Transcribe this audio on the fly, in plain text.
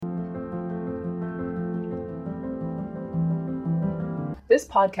This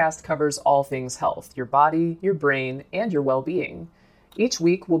podcast covers all things health, your body, your brain, and your well-being. Each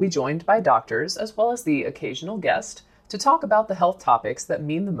week, we'll be joined by doctors, as well as the occasional guest, to talk about the health topics that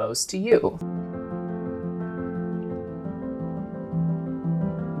mean the most to you.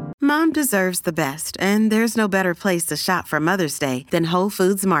 Mom deserves the best, and there's no better place to shop for Mother's Day than Whole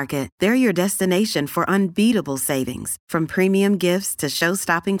Foods Market. They're your destination for unbeatable savings, from premium gifts to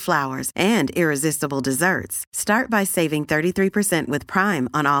show-stopping flowers and irresistible desserts. Start by saving 33% with Prime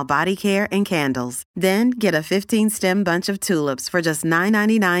on all body care and candles. Then get a 15-stem bunch of tulips for just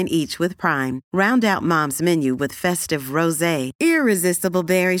 $9.99 each with Prime. Round out Mom's menu with festive rosé, irresistible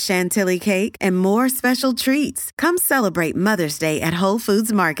berry chantilly cake, and more special treats. Come celebrate Mother's Day at Whole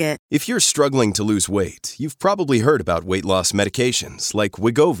Foods Market. If you're struggling to lose weight, you've probably heard about weight loss medications like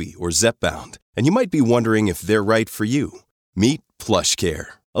Wegovy or Zepbound, and you might be wondering if they're right for you. Meet PlushCare,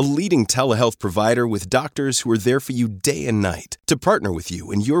 a leading telehealth provider with doctors who are there for you day and night to partner with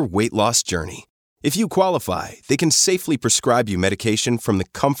you in your weight loss journey. If you qualify, they can safely prescribe you medication from the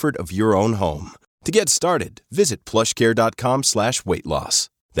comfort of your own home. To get started, visit plushcare.com/weightloss.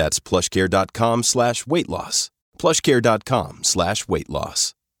 That's plushcare.com/weightloss.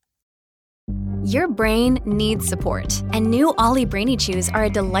 plushcare.com/weightloss. Your brain needs support, and new Ollie Brainy Chews are a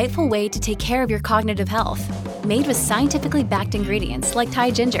delightful way to take care of your cognitive health. Made with scientifically backed ingredients like Thai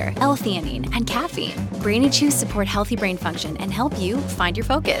ginger, L-theanine, and caffeine, Brainy Chews support healthy brain function and help you find your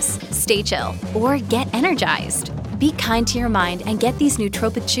focus, stay chill, or get energized. Be kind to your mind and get these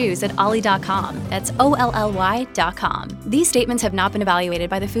nootropic chews at ollie.com. That's OLLY.com. These statements have not been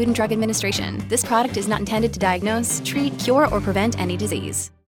evaluated by the Food and Drug Administration. This product is not intended to diagnose, treat, cure, or prevent any disease.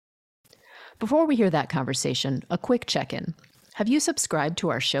 Before we hear that conversation, a quick check-in. Have you subscribed to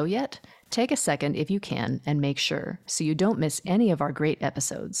our show yet? Take a second if you can and make sure so you don't miss any of our great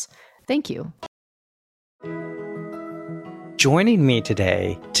episodes. Thank you. Joining me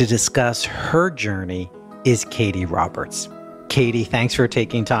today to discuss her journey is Katie Roberts. Katie, thanks for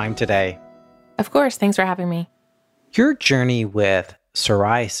taking time today. Of course, thanks for having me. Your journey with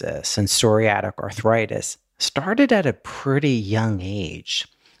psoriasis and psoriatic arthritis started at a pretty young age,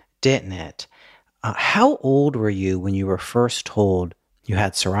 didn't it? How old were you when you were first told you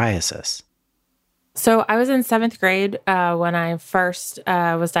had psoriasis? So I was in 7th grade when I first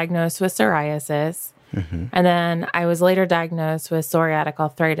was diagnosed with psoriasis. Mm-hmm. And then I was later diagnosed with psoriatic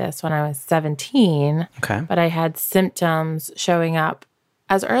arthritis when I was 17. Okay. But I had symptoms showing up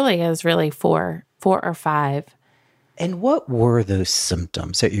as early as really 4 or 5. And what were those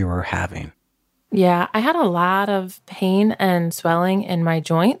symptoms that you were having? Yeah, I had a lot of pain and swelling in my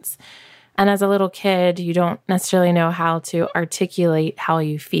joints. And as a little kid, you don't necessarily know how to articulate how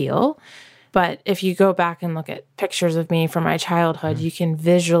you feel. But if you go back and look at pictures of me from my childhood, you can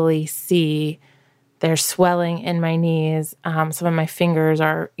visually see there's swelling in my knees. Some of my fingers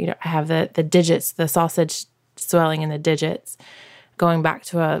are, I have the digits, the sausage swelling in the digits, going back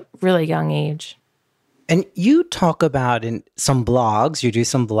to a really young age. And you talk about in some blogs, you do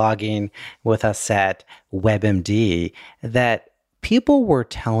some blogging with us at WebMD, that people were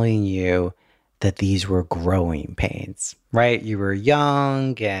telling you that these were growing pains, right? You were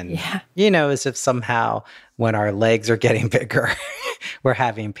young and, as if somehow when our legs are getting bigger, we're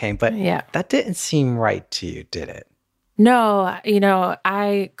having pain. But that didn't seem right to you, did it? No,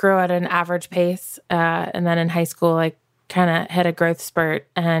 I grew at an average pace. And then in high school, I kind of hit a growth spurt,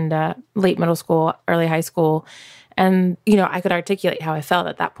 and late middle school, early high school. And, I could articulate how I felt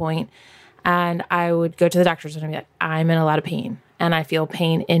at that point. And I would go to the doctors and I'd be like, I'm in a lot of pain. And I feel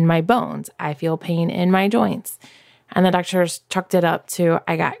pain in my bones. I feel pain in my joints. And the doctors chalked it up to,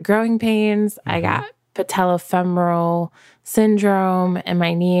 I got growing pains. Mm-hmm. I got patellofemoral syndrome in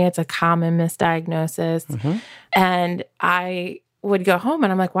my knee. It's a common misdiagnosis. Mm-hmm. And I would go home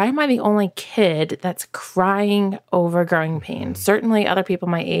and I'm like, why am I the only kid that's crying over growing pains? Certainly other people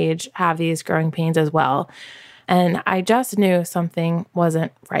my age have these growing pains as well. And I just knew something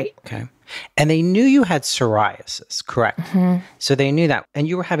wasn't right. Okay. And they knew you had psoriasis, correct? Mm-hmm. So they knew that. And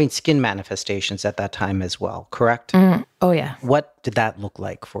you were having skin manifestations at that time as well, correct? Mm-hmm. Oh, yeah. What did that look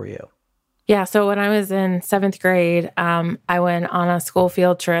like for you? Yeah. So when I was in 7th grade, I went on a school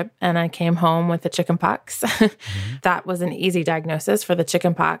field trip and I came home with the chicken pox. Mm-hmm. That was an easy diagnosis for the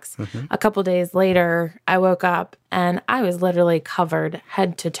chicken pox. Mm-hmm. A couple days later, I woke up and I was literally covered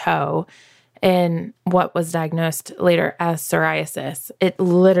head to toe in what was diagnosed later as psoriasis. It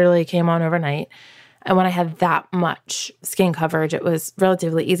literally came on overnight. And when I had that much skin coverage, it was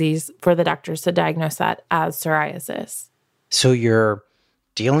relatively easy for the doctors to diagnose that as psoriasis. So you're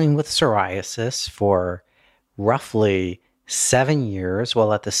dealing with psoriasis for roughly 7 years,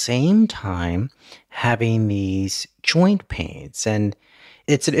 while at the same time having these joint pains. And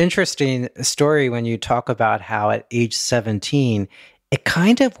It's an interesting story when you talk about how at age 17, it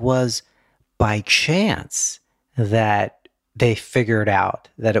kind of was by chance that they figured out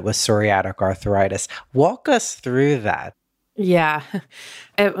that it was psoriatic arthritis. Walk us through that. Yeah,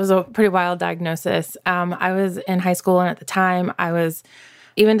 it was a pretty wild diagnosis. I was in high school, and at the time,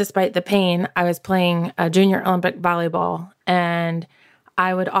 even despite the pain, I was playing junior Olympic volleyball, and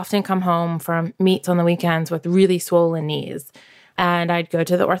I would often come home from meets on the weekends with really swollen knees. And I'd go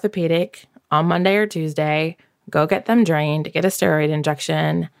to the orthopedic on Monday or Tuesday, go get them drained, get a steroid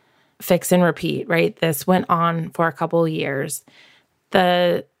injection, fix and repeat, right? This went on for a couple of years.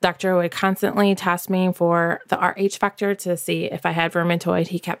 The doctor would constantly test me for the Rh factor to see if I had rheumatoid.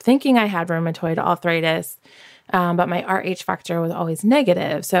 He kept thinking I had rheumatoid arthritis, but my Rh factor was always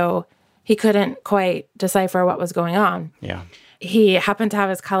negative. So he couldn't quite decipher what was going on. Yeah. He happened to have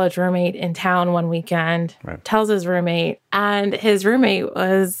his college roommate in town one weekend, tells his roommate, and his roommate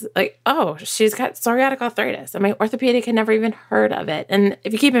was like, oh, she's got psoriatic arthritis. And my orthopedic had never even heard of it. And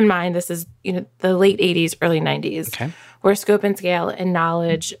if you keep in mind, this is, the late 80s, early 90s, where scope and scale and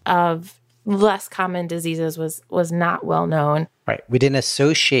knowledge of less common diseases was not well known. Right. We didn't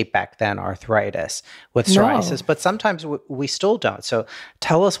associate back then arthritis with psoriasis, but sometimes we still don't. So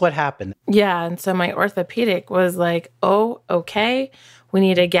tell us what happened. Yeah. And so my orthopedic was like, oh, okay, we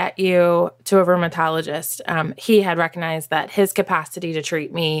need to get you to a rheumatologist. He had recognized that his capacity to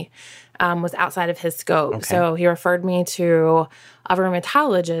treat me was outside of his scope. Okay. So he referred me to a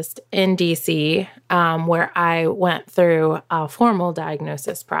rheumatologist in DC, where I went through a formal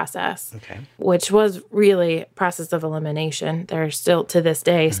diagnosis process, which was really a process of elimination. There's still, to this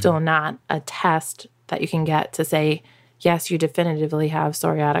day, still not a test that you can get to say, yes, you definitively have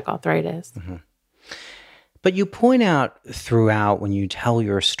psoriatic arthritis. But you point out throughout when you tell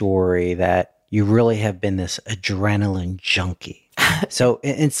your story that you really have been this adrenaline junkie. So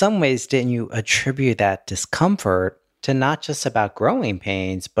in some ways, didn't you attribute that discomfort to not just about growing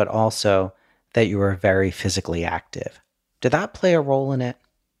pains, but also that you were very physically active? Did that play a role in it?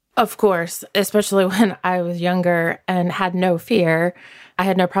 Of course, especially when I was younger and had no fear. I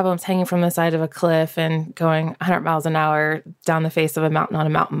had no problems hanging from the side of a cliff and going 100 miles an hour down the face of a mountain on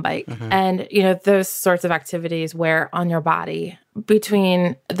a mountain bike. And, those sorts of activities wear on your body.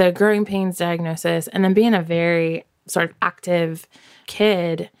 Between the growing pains diagnosis and then being a very sort of active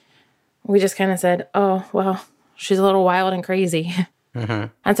kid, we just kind of said, oh, well, she's a little wild and crazy.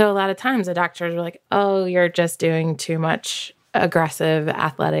 And so a lot of times the doctors were like, oh, you're just doing too much aggressive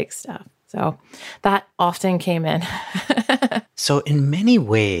athletic stuff. So that often came in. So in many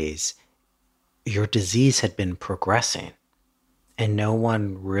ways, your disease had been progressing and no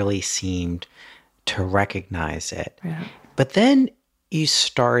one really seemed to recognize it. Yeah. But then you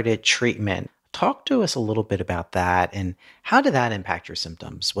started treatment. Talk to us a little bit about that and how did that impact your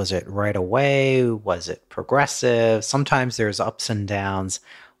symptoms? Was it right away? Was it progressive? Sometimes there's ups and downs.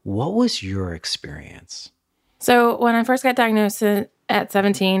 What was your experience? So when I first got diagnosed at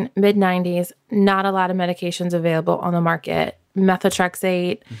 17, mid-90s, not a lot of medications available on the market.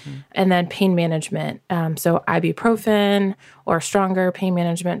 Methotrexate and then pain management. So ibuprofen or stronger pain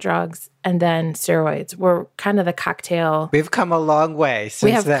management drugs and then steroids were kind of the cocktail. We've come a long way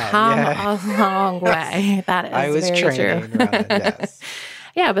since then. We have come a long way. That is I was very training true. rather, yes.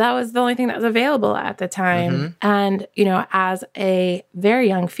 Yeah, but that was the only thing that was available at the time. And, as a very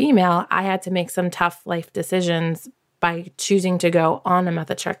young female, I had to make some tough life decisions by choosing to go on a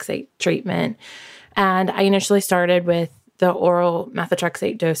methotrexate treatment. And I initially started with the oral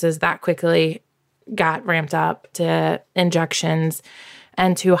methotrexate doses that quickly got ramped up to injections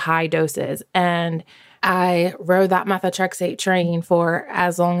and to high doses. And I rode that methotrexate train for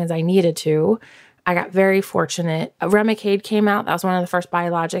as long as I needed to. I got very fortunate. Remicade came out. That was one of the first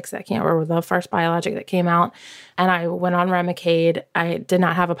biologics that came, or the first biologic that came out. And I went on Remicade. I did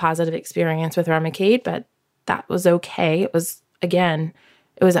not have a positive experience with Remicade, but that was okay. It was, again,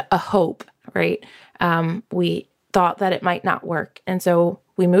 it was a hope, right? We thought that it might not work. And so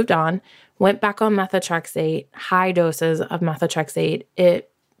we moved on, went back on methotrexate, high doses of methotrexate. It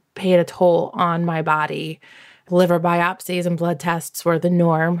paid a toll on my body. Liver biopsies and blood tests were the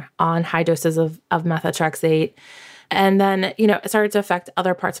norm on high doses of methotrexate. And then, it started to affect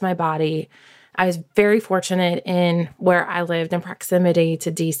other parts of my body. I was very fortunate in where I lived in proximity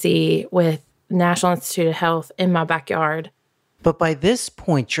to DC with National Institute of Health in my backyard. But by this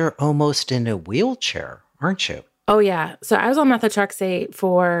point, you're almost in a wheelchair, aren't you? Oh, yeah. So I was on methotrexate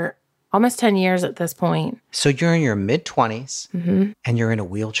for almost 10 years at this point. So you're in your mid-20s and you're in a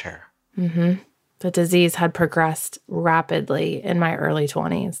wheelchair. The disease had progressed rapidly in my early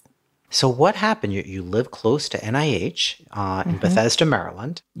 20s. So what happened? You live close to NIH in Bethesda,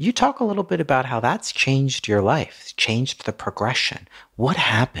 Maryland. You talk a little bit about how that's changed your life, changed the progression. What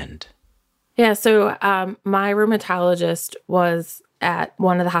happened? Yeah, so my rheumatologist was at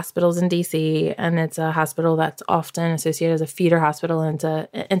one of the hospitals in DC, and it's a hospital that's often associated as a feeder hospital into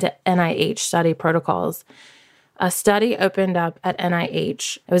NIH study protocols. A study opened up at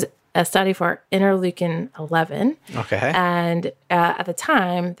NIH. It was a study for interleukin 11. Okay. And at the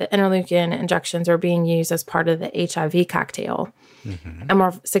time, the interleukin injections were being used as part of the HIV cocktail and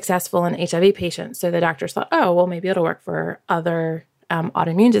were successful in HIV patients. So the doctors thought, oh, well, maybe it'll work for other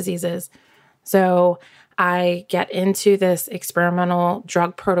autoimmune diseases. So I get into this experimental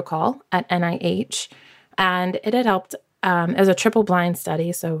drug protocol at NIH, and it had helped. It was a triple-blind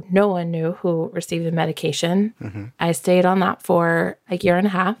study, so no one knew who received the medication. I stayed on that for a year and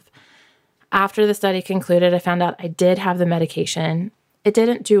a half. After the study concluded, I found out I did have the medication. It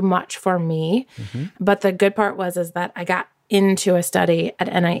didn't do much for me, but the good part was that I got into a study at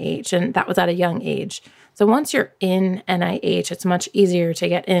NIH, and that was at a young age. So once you're in NIH, it's much easier to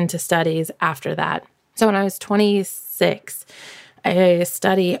get into studies after that. So when I was 26, a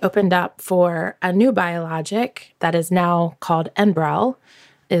study opened up for a new biologic that is now called Enbrel.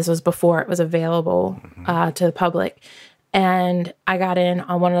 This was before it was available to the public. And I got in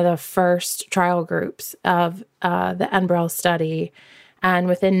on one of the first trial groups of the Enbrel study. And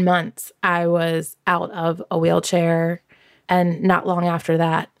within months, I was out of a wheelchair. And not long after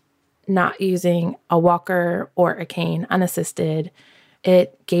that, not using a walker or a cane, unassisted.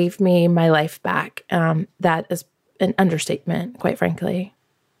 It gave me my life back. That is an understatement, quite frankly.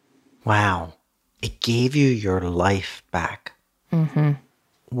 Wow. It gave you your life back.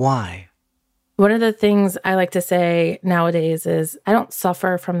 Why? One of the things I like to say nowadays is I don't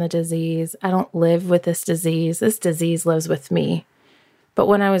suffer from the disease. I don't live with this disease. This disease lives with me. But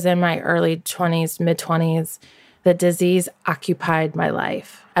when I was in my early 20s, mid-20s, the disease occupied my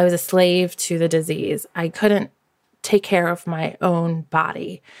life. I was a slave to the disease. I couldn't take care of my own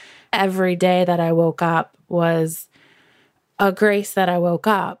body. Every day that I woke up was a grace that I woke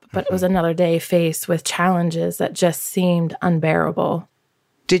up, but it was another day faced with challenges that just seemed unbearable.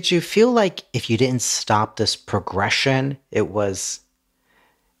 Did you feel like if you didn't stop this progression, it was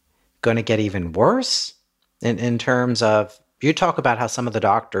going to get even worse? In terms of, you talk about how some of the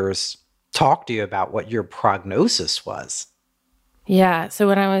doctors talked to you about what your prognosis was. Yeah. So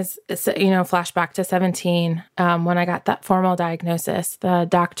when I was, flashback to 17, when I got that formal diagnosis, the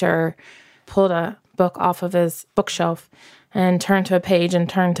doctor pulled a book off of his bookshelf and turned to a page and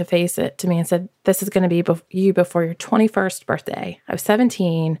turned to face it to me and said, this is going to be you before your 21st birthday. I was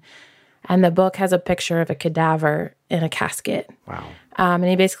 17, and the book has a picture of a cadaver in a casket. Wow. And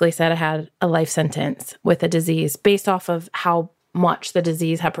he basically said I had a life sentence with a disease based off of how much the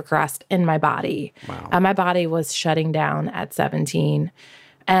disease had progressed in my body. Wow. My body was shutting down at 17.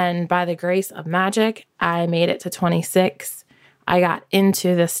 And by the grace of magic, I made it to 26. I got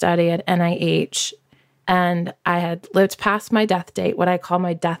into the study at NIH, and I had lived past my death date, what I call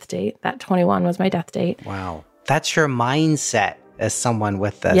my death date. That 21 was my death date. Wow. That's your mindset as someone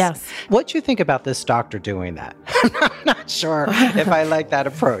with this. Yes. What do you think about this doctor doing that? I'm not sure if I like that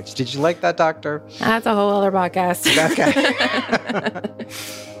approach. Did you like that, doctor? That's a whole other podcast. Okay.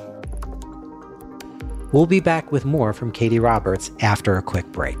 We'll be back with more from Katie Roberts after a quick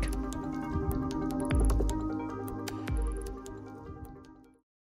break.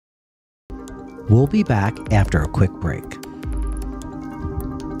 We'll be back after a quick break.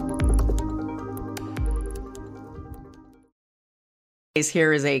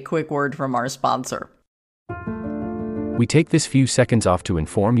 Here is a quick word from our sponsor. We take this few seconds off to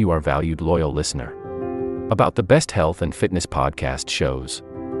inform you, our valued loyal listener, about the best health and fitness podcast shows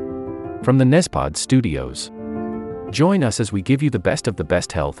from the Nespod Studios. Join us as we give you the best of the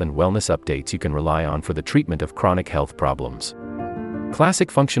best health and wellness updates you can rely on for the treatment of chronic health problems.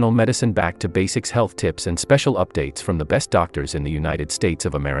 Classic functional medicine back to basics health tips and special updates from the best doctors in the United States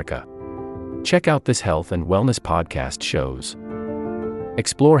of America. Check out this health and wellness podcast shows.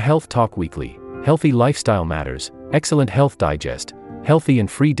 Explore Health Talk Weekly, Healthy Lifestyle Matters, Excellent Health Digest, Healthy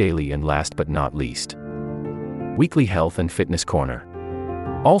and Free Daily, and last but not least, Weekly Health and Fitness Corner.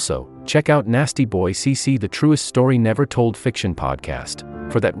 Also, check out Nasty Boy CC, the truest story never told fiction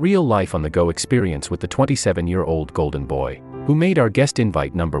podcast, for that real life on the go experience with the 27-year-old golden boy, who made our guest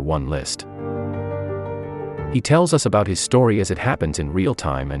invite #1 list. He tells us about his story as it happens in real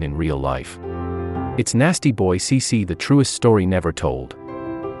time and in real life. It's Nasty Boy CC, the truest story never told.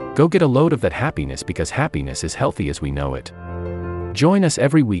 Go get a load of that happiness, because happiness is healthy as we know it. Join us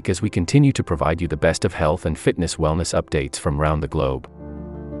every week as we continue to provide you the best of health and fitness wellness updates from around the globe.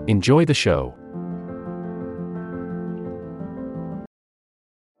 Enjoy the show.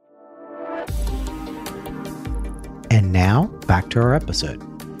 And now, back to our episode.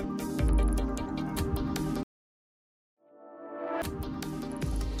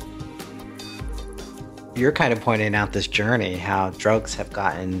 You're kind of pointing out this journey, how drugs have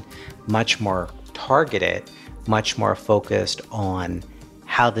gotten much more targeted, much more focused on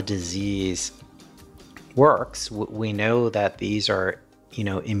how the disease works. We know that these are,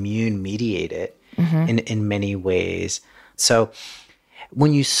 immune mediated in many ways. So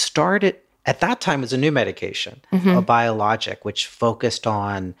when you started, at that time, it was a new medication, a biologic, which focused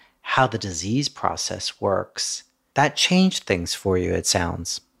on how the disease process works. That changed things for you, it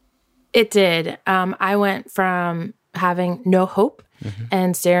sounds. It did. I went from having no hope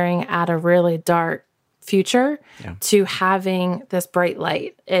and staring at a really dark future to having this bright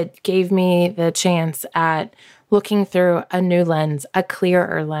light. It gave me the chance at looking through a new lens, a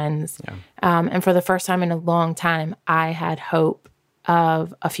clearer lens. And for the first time in a long time, I had hope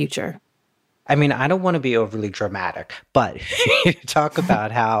of a future. I mean, I don't want to be overly dramatic, but you talk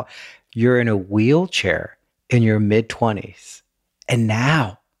about how you're in a wheelchair in your mid-20s, and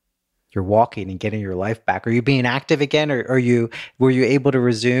now you're walking and getting your life back. Are you being active again, or were you able to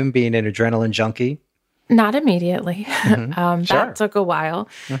resume being an adrenaline junkie? Not immediately. That took a while.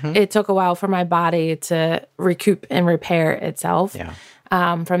 It took a while for my body to recoup and repair itself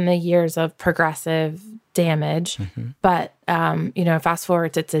from the years of progressive damage. But, fast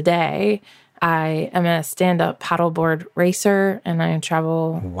forward to today, I am a stand-up paddleboard racer, and I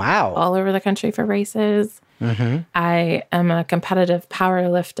travel all over the country for races. I am a competitive power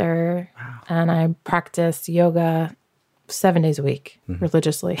lifter, and I practice yoga 7 days a week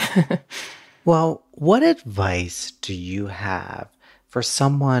religiously. Well, what advice do you have for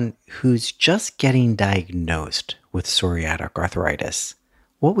someone who's just getting diagnosed with psoriatic arthritis?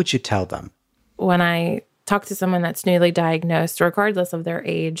 What would you tell them? When I talk to someone that's newly diagnosed, regardless of their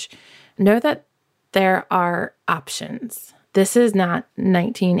age, know that there are options. This is not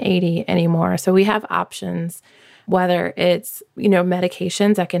 1980 anymore. So we have options, whether it's,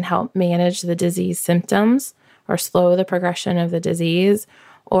 medications that can help manage the disease symptoms or slow the progression of the disease,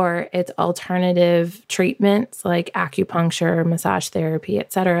 or it's alternative treatments like acupuncture, massage therapy,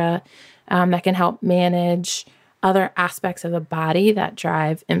 etc., that can help manage other aspects of the body that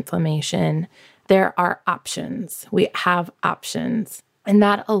drive inflammation. There are options. We have options. And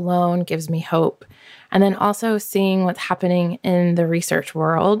that alone gives me hope. And then also seeing what's happening in the research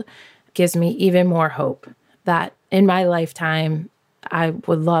world gives me even more hope that in my lifetime, I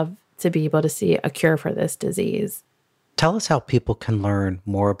would love to be able to see a cure for this disease. Tell us how people can learn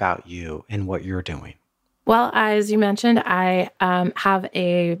more about you and what you're doing. Well, as you mentioned, I have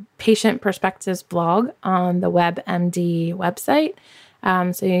a patient perspectives blog on the WebMD website,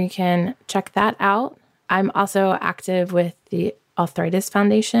 so you can check that out. I'm also active with the Arthritis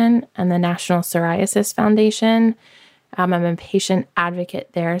Foundation and the National Psoriasis Foundation. I'm a patient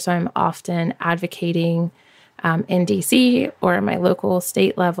advocate there, so I'm often advocating in DC or at my local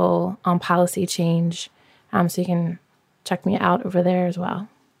state level on policy change. So you can check me out over there as well.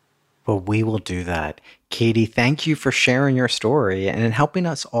 Well, we will do that. Katie, thank you for sharing your story and helping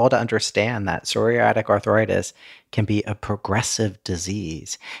us all to understand that psoriatic arthritis can be a progressive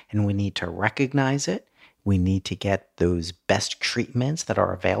disease, and we need to recognize it. We need to get those best treatments that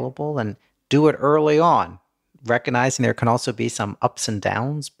are available and do it early on, recognizing there can also be some ups and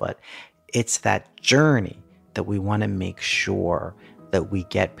downs, but it's that journey that we want to make sure that we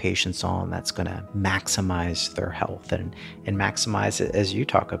get patients on that's going to maximize their health and maximize it, as you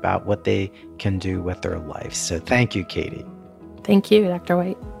talk about, what they can do with their life. So thank you, Katie. Thank you, Dr.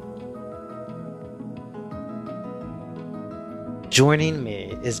 White. Joining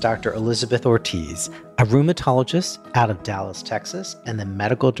me is Dr. Elizabeth Ortiz, a rheumatologist out of Dallas, Texas, and the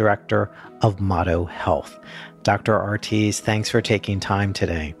medical director of Motto Health. Dr. Ortiz, thanks for taking time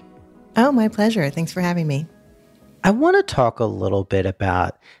today. Oh, my pleasure. Thanks for having me. I want to talk a little bit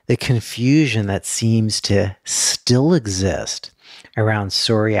about the confusion that seems to still exist around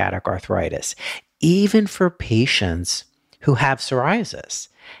psoriatic arthritis, even for patients who have psoriasis.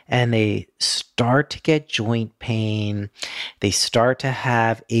 And they start to get joint pain, they start to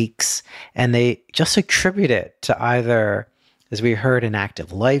have aches, and they just attribute it to either, as we heard, an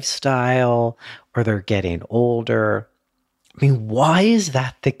active lifestyle, or they're getting older. I mean, why is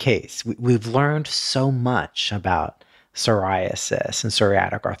that the case? We've learned so much about psoriasis and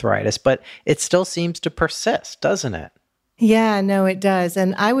psoriatic arthritis, but it still seems to persist, doesn't it? Yeah, no, it does.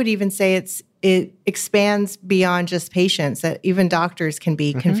 And I would even say it's it expands beyond just patients, that even doctors can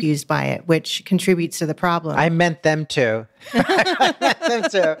be confused by it, which contributes to the problem. I meant them too. I meant them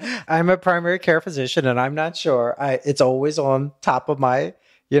too. I'm a primary care physician and I'm not sure. It's always on top of my,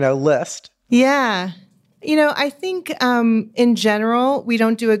 list. Yeah. I think in general, we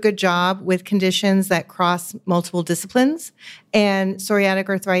don't do a good job with conditions that cross multiple disciplines. And psoriatic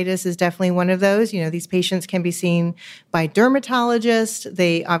arthritis is definitely one of those. These patients can be seen by dermatologists.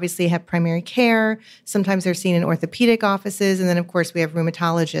 They obviously have primary care. Sometimes they're seen in orthopedic offices. And then, of course, we have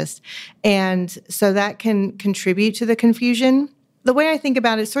rheumatologists. And so that can contribute to the confusion. The way I think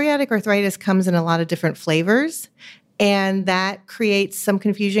about it, psoriatic arthritis comes in a lot of different flavors. And that creates some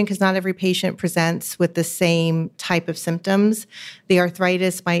confusion because not every patient presents with the same type of symptoms. The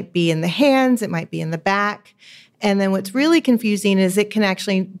arthritis might be in the hands, it might be in the back. And then what's really confusing is it can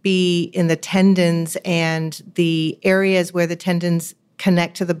actually be in the tendons and the areas where the tendons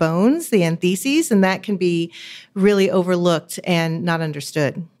connect to the bones, the entheses, and that can be really overlooked and not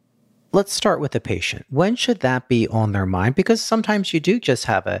understood. Let's start with the patient. When should that be on their mind? Because sometimes you do just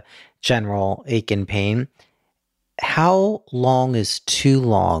have a general ache and pain. How long is too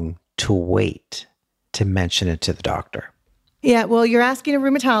long to wait to mention it to the doctor? Yeah, well, you're asking a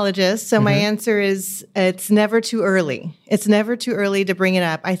rheumatologist, so my answer is it's never too early. It's never too early to bring it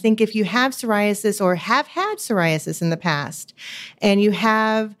up. I think if you have psoriasis or have had psoriasis in the past, and you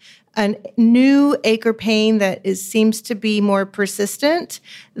have a new ache or pain that seems to be more persistent,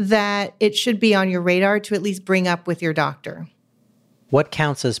 that it should be on your radar to at least bring up with your doctor. What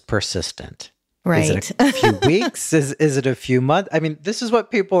counts as persistent? Right. Is it a few weeks? Is it a few months? I mean, this is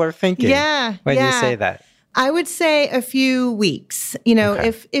what people are thinking when you say that. I would say a few weeks.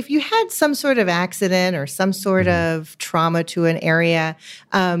 Okay. If you had some sort of accident or some sort of trauma to an area,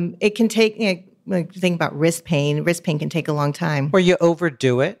 it can take, think about wrist pain. Wrist pain can take a long time. Or you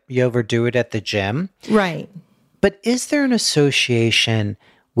overdo it. You overdo it at the gym. Right. But is there an association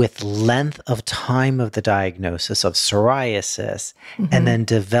with length of time of the diagnosis of psoriasis and then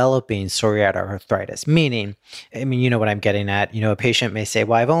developing psoriatic arthritis? Meaning, you know what I'm getting at. A patient may say,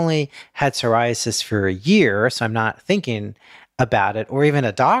 well, I've only had psoriasis for a year, so I'm not thinking about it. Or even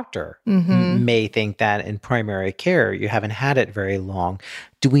a doctor may think that in primary care, you haven't had it very long.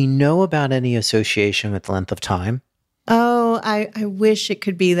 Do we know about any association with length of time? Oh, I wish it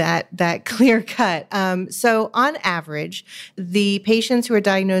could be that clear cut. So on average, the patients who are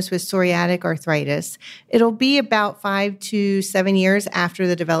diagnosed with psoriatic arthritis, it'll be about 5 to 7 years after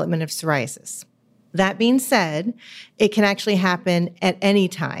the development of psoriasis. That being said, it can actually happen at any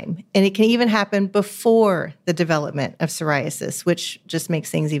time, and it can even happen before the development of psoriasis, which just makes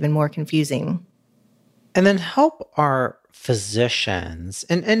things even more confusing. And then help our physicians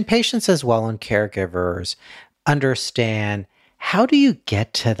and patients as well and caregivers understand, how do you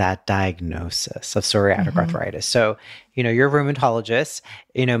get to that diagnosis of psoriatic arthritis? So, you're a rheumatologist,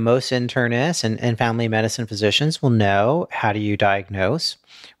 most internists and family medicine physicians will know, how do you diagnose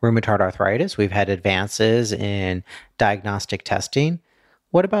rheumatoid arthritis? We've had advances in diagnostic testing.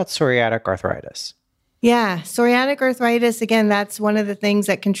 What about psoriatic arthritis? Yeah, psoriatic arthritis, again, that's one of the things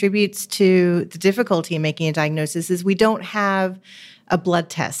that contributes to the difficulty in making a diagnosis is we don't have a blood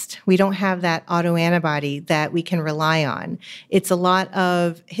test. We don't have that autoantibody that we can rely on. It's a lot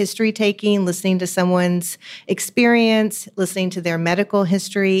of history taking, listening to someone's experience, listening to their medical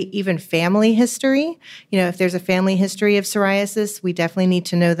history, even family history. If there's a family history of psoriasis, we definitely need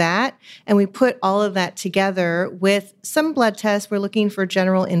to know that. And we put all of that together with some blood tests. We're looking for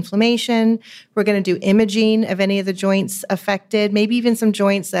general inflammation. We're going to do imaging of any of the joints affected, maybe even some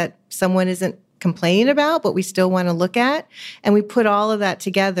joints that someone isn't complaining about, but we still want to look at. And we put all of that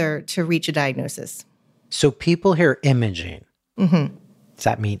together to reach a diagnosis. So people hear imaging. Does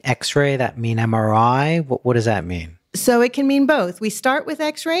that mean X-ray? That mean MRI? What does that mean? So it can mean both. We start with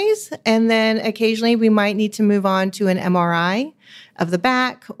X-rays, and then occasionally we might need to move on to an MRI of the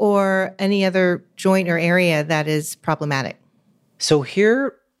back or any other joint or area that is problematic. So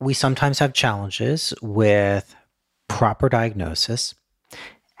here we sometimes have challenges with proper diagnosis.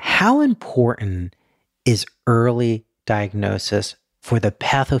 How important is early diagnosis for the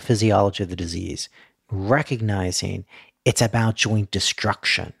pathophysiology of the disease, recognizing it's about joint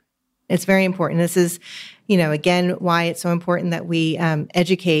destruction? It's very important. This is, again, why it's so important that we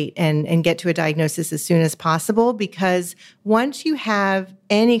educate and get to a diagnosis as soon as possible, because once you have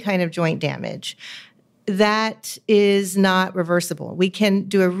any kind of joint damage, that is not reversible. We can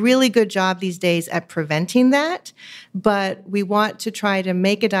do a really good job these days at preventing that, but we want to try to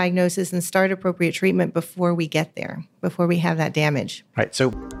make a diagnosis and start appropriate treatment before we get there, before we have that damage. Right. So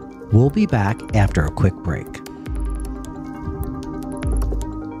we'll be back after a quick break.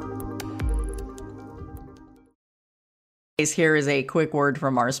 Here is a quick word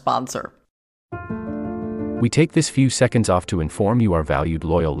from our sponsor. We take this few seconds off to inform you, our valued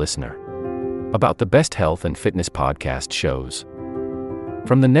loyal listener, about the best health and fitness podcast shows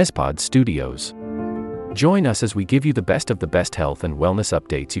from the Nespod studios. Join us as we give you the best of the best health and wellness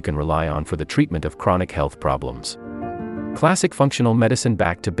updates you can rely on for the treatment of chronic health problems. Classic functional medicine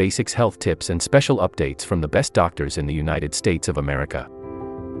back to basics health tips and special updates from the best doctors in the United States of America.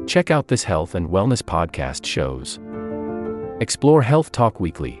 Check out this health and wellness podcast shows. Explore Health Talk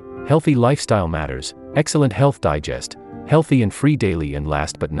Weekly, Healthy Lifestyle Matters, Excellent Health Digest, Healthy and Free Daily, and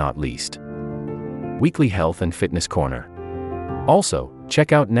last but not least, Weekly Health and Fitness Corner. Also,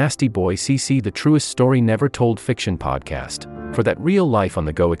 check out Nasty Boy CC, the truest story never told fiction podcast, for that real life on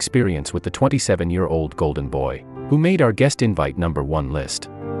the go experience with the 27-year-old golden boy, who made our guest invite #1 list.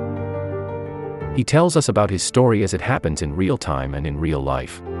 He tells us about his story as it happens in real time and in real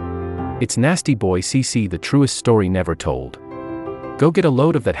life. It's Nasty Boy CC, the truest story never told. Go get a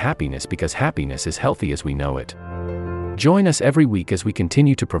load of that happiness, because happiness is healthy as we know it. Join us every week as we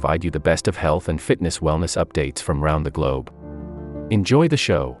continue to provide you the best of health and fitness wellness updates from around the globe. Enjoy the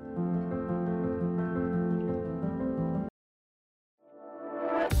show.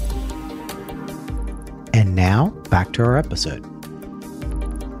 And now, back to our episode.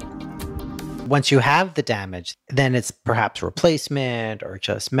 Once you have the damage, then it's perhaps replacement or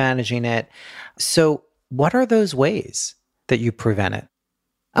just managing it. So what are those ways that you prevent it?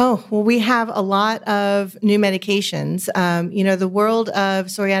 Oh, well, we have a lot of new medications. The world of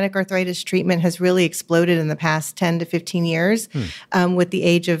psoriatic arthritis treatment has really exploded in the past 10 to 15 years with the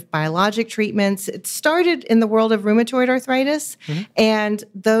age of biologic treatments. It started in the world of rheumatoid arthritis, and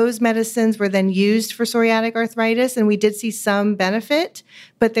those medicines were then used for psoriatic arthritis, and we did see some benefit,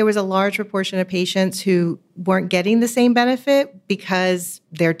 but there was a large proportion of patients who weren't getting the same benefit because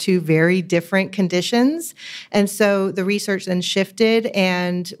they're two very different conditions. And so the research then shifted,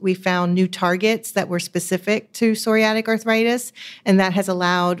 and we found new targets that were specific to psoriatic arthritis, and that has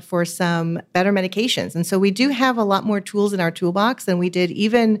allowed for some better medications. And so we do have a lot more tools in our toolbox than we did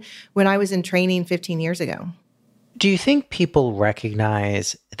even when I was in training 15 years ago. Do you think people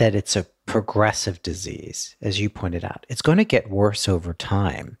recognize that it's a progressive disease, as you pointed out? It's going to get worse over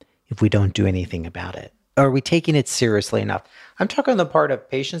time if we don't do anything about it. Are we taking it seriously enough? I'm talking on the part of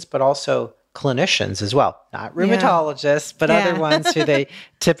patients, but also clinicians as well. Not rheumatologists, but other ones who they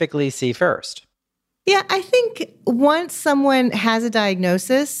typically see first. Yeah, I think once someone has a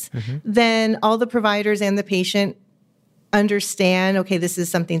diagnosis, then all the providers and the patient understand, okay, this is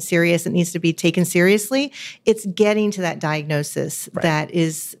something serious that needs to be taken seriously. It's getting to that diagnosis that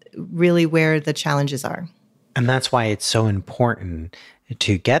is really where the challenges are. And that's why it's so important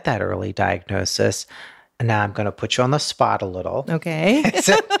to get that early diagnosis. And now I'm going to put you on the spot a little. Okay.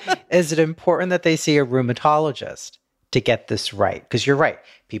 Is it important that they see a rheumatologist to get this right? Because you're right.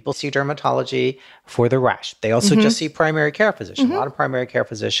 People see dermatology for the rash. They also just see primary care physicians. A lot of primary care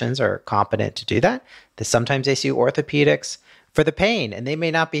physicians are competent to do that. Sometimes they see orthopedics for the pain, and they may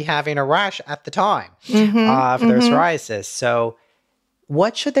not be having a rash at the time for their psoriasis. So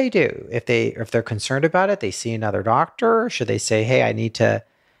what should they do if they're concerned about it? They see another doctor? Should they say, hey, I need to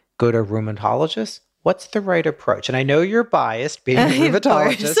go to a rheumatologist? What's the right approach? And I know you're biased being a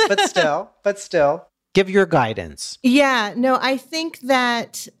rheumatologist, but still, give your guidance. Yeah, no, I think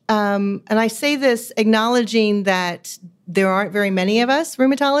that, and I say this acknowledging that there aren't very many of us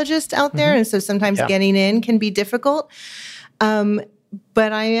rheumatologists out there, and so sometimes getting in can be difficult. But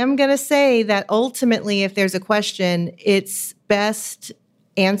I am going to say that ultimately, if there's a question, it's best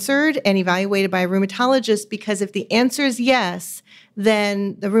answered and evaluated by a rheumatologist, because if the answer is yes,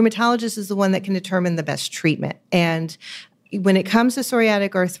 then the rheumatologist is the one that can determine the best treatment. And when it comes to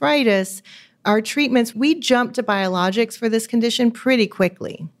psoriatic arthritis, our treatments, we jump to biologics for this condition pretty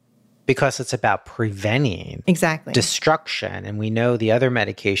quickly. Because it's about preventing destruction. And we know the other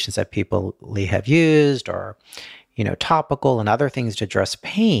medications that people have used, or topical and other things to address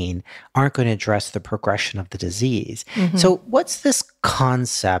pain, aren't going to address the progression of the disease. So what's this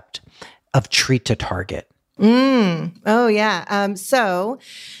concept of treat to target? Oh, yeah. So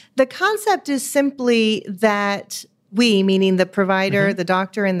the concept is simply that we, meaning the provider, the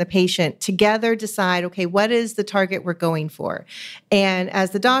doctor, and the patient, together decide, okay, what is the target we're going for? And as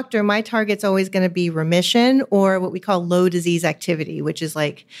the doctor, my target's always going to be remission, or what we call low disease activity, which is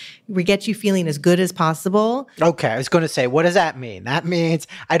like we get you feeling as good as possible. Okay, I was going to say, what does that mean? That means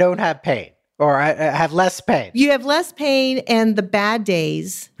I don't have pain, or I have less pain. You have less pain, and the bad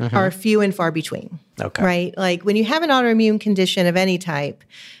days are few and far between. Okay. Right? Like when you have an autoimmune condition of any type,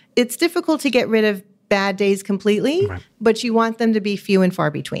 it's difficult to get rid of bad days completely, Right. but you want them to be few and far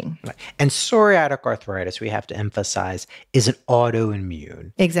between. Right. And psoriatic arthritis, we have to emphasize, is an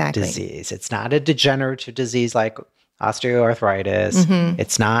autoimmune Exactly. disease. It's not a degenerative disease like osteoarthritis.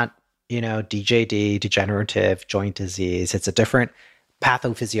 It's not, DJD, degenerative joint disease. It's a different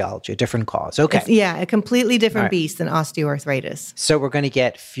pathophysiology, a different cause. Okay. A completely different beast than osteoarthritis. So we're going to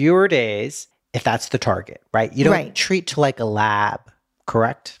get fewer days if that's the target, right? You don't treat to like a lab,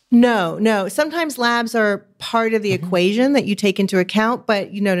 correct? No. Sometimes labs are part of the equation that you take into account,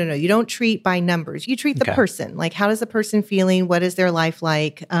 but no. You don't treat by numbers. You treat the person. Like, how is the person feeling? What is their life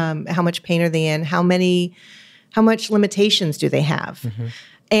like? How much pain are they in? How much limitations do they have?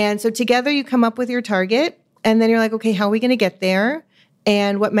 And so together you come up with your target, and then you're like, okay, how are we going to get there?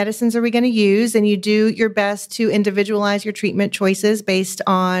 And what medicines are we going to use? And you do your best to individualize your treatment choices based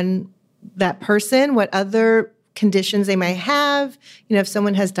on that person, what other conditions they might have. If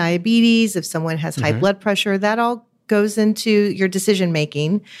someone has diabetes, if someone has high blood pressure, that all goes into your decision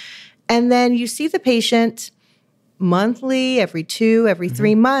making. And then you see the patient monthly, every 2, every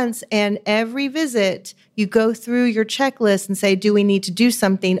 3 months, and every visit you go through your checklist and say, do we need to do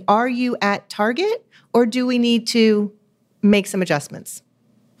something? Are you at target, or do we need to make some adjustments?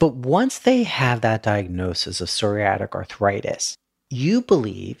 But once they have that diagnosis of psoriatic arthritis, you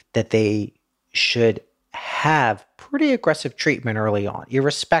believe that they should have pretty aggressive treatment early on,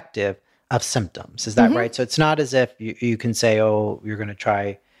 irrespective of symptoms. Is that right? So it's not as if you can say, oh, you're going to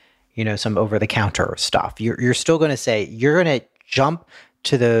try, some over-the-counter stuff. You're still going to say, you're going to jump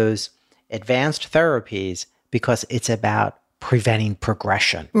to those advanced therapies because it's about preventing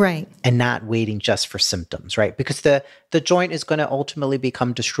progression. Right. And not waiting just for symptoms, right? Because the joint is going to ultimately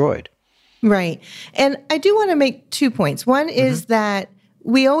become destroyed. Right. And I do want to make 2 points. One is that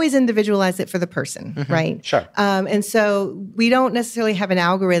we always individualize it for the person, right? Sure. And so we don't necessarily have an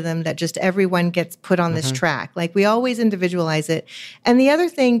algorithm that just everyone gets put on this track. Like, we always individualize it. And the other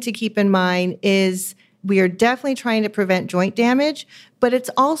thing to keep in mind is we are definitely trying to prevent joint damage, but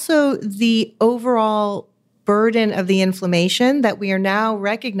it's also the overall burden of the inflammation that we are now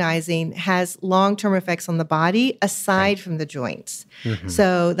recognizing has long-term effects on the body aside from the joints.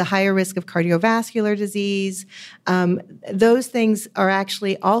 So the higher risk of cardiovascular disease, those things are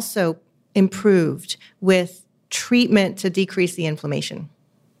actually also improved with treatment to decrease the inflammation.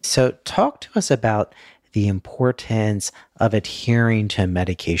 So talk to us about the importance of adhering to a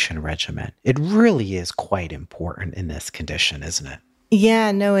medication regimen. It really is quite important in this condition, isn't it?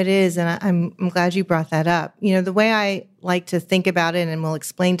 Yeah, no, it is. And I'm glad you brought that up. The way I like to think about it, and will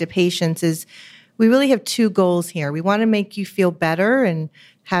explain to patients, is we really have 2 goals here. We want to make you feel better and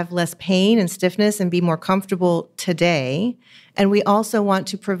have less pain and stiffness and be more comfortable today. And we also want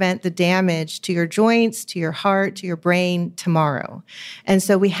to prevent the damage to your joints, to your heart, to your brain tomorrow. And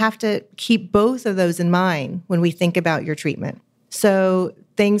so we have to keep both of those in mind when we think about your treatment. So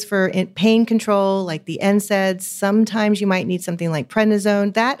things for pain control, like the NSAIDs, sometimes you might need something like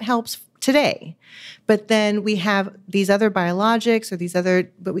prednisone. That helps today. But then we have these other biologics, or these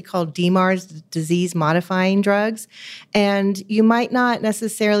other, what we call DMARDs, disease-modifying drugs. And you might not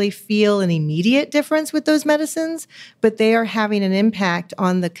necessarily feel an immediate difference with those medicines, but they are having an impact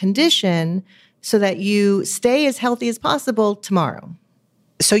on the condition so that you stay as healthy as possible tomorrow.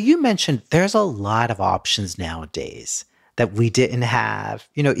 So you mentioned there's a lot of options nowadays that we didn't have,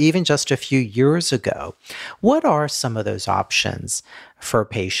 even just a few years ago. What are some of those options for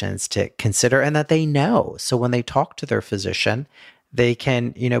patients to consider and that they know? So when they talk to their physician, they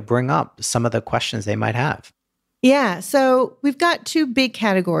can, bring up some of the questions they might have. Yeah, so we've got 2 big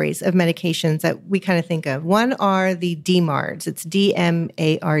categories of medications that we kind of think of. One are the DMARDs. It's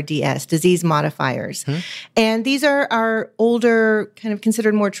DMARDs, disease modifiers. And these are our older, kind of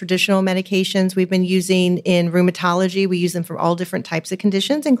considered more traditional medications we've been using in rheumatology. We use them for all different types of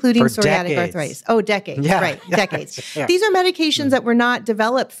conditions, including psoriatic arthritis. Oh, decades, right, decades. These are medications that were not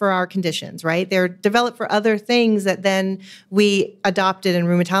developed for our conditions, right? They're developed for other things that then we adopted in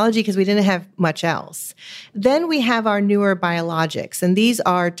rheumatology because we didn't have much else. Then we have our newer biologics, and these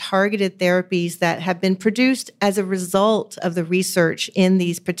are targeted therapies that have been produced as a result of the research in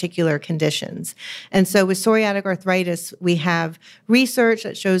these particular conditions. And so with psoriatic arthritis, we have research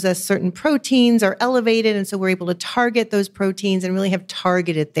that shows us certain proteins are elevated, and so we're able to target those proteins and really have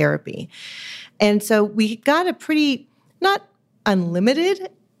targeted therapy. And so we got a pretty, not unlimited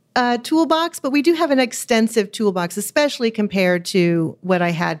toolbox, but we do have an extensive toolbox, especially compared to what I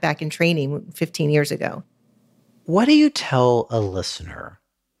had back in training 15 years ago. What do you tell a listener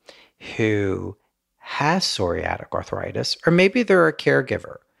who has psoriatic arthritis, or maybe they're a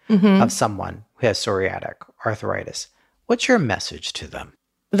caregiver of someone who has psoriatic arthritis? What's your message to them?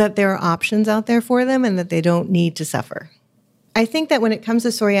 that there are options out there for them and that they don't need to suffer. I think that when it comes to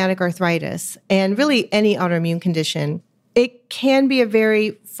psoriatic arthritis and really any autoimmune condition, it can be a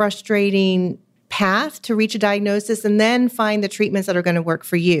very frustrating path to reach a diagnosis and then find the treatments that are going to work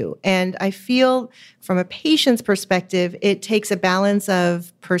for you. And I feel from a patient's perspective, it takes a balance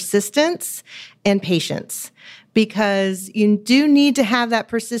of persistence and patience, because you do need to have that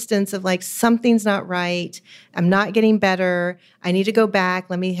persistence of like, something's not right. I'm not getting better. I need to go back.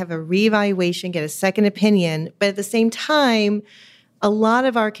 Let me have a reevaluation, get a second opinion. But at the same time, a lot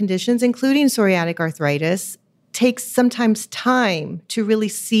of our conditions, including psoriatic arthritis, takes sometimes time to really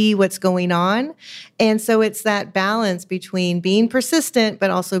see what's going on. And so it's that balance between being persistent,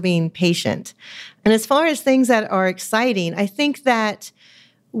 but also being patient. And as far as things that are exciting, I think that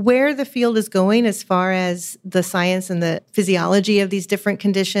where the field is going as far as the science and the physiology of these different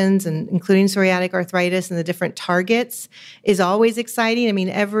conditions, and including psoriatic arthritis and the different targets, is always exciting. I mean,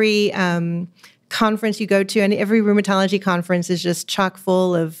 every conference you go to and every rheumatology conference is just chock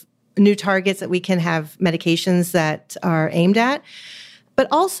full of new targets that we can have medications that are aimed at. But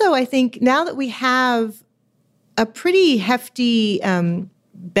also, I think now that we have a pretty hefty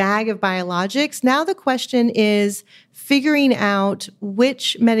bag of biologics, now the question is figuring out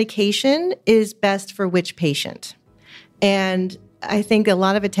which medication is best for which patient. And I think a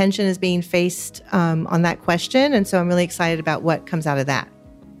lot of attention is being faced on that question. And so I'm really excited about what comes out of that.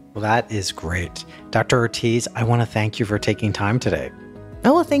 Well, that is great. Dr. Ortiz, I want to thank you for taking time today.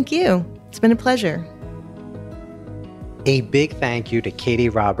 Oh, well, thank you. It's been a pleasure. A big thank you to Katie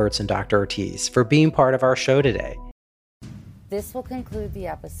Roberts and Dr. Ortiz for being part of our show today. This will conclude the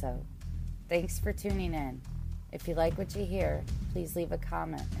episode. Thanks for tuning in. If you like what you hear, please leave a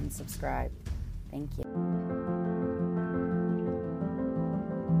comment and subscribe. Thank you.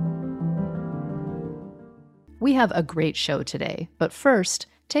 We have a great show today, but first,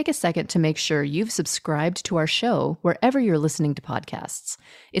 take a second to make sure you've subscribed to our show wherever you're listening to podcasts.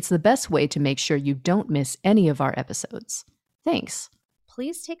 It's the best way to make sure you don't miss any of our episodes. Thanks.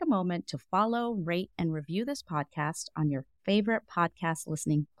 Please take a moment to follow, rate, and review this podcast on your favorite podcast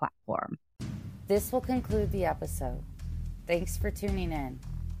listening platform. This will conclude the episode. Thanks for tuning in.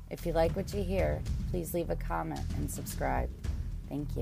 If you like what you hear, please leave a comment and subscribe. Thank you.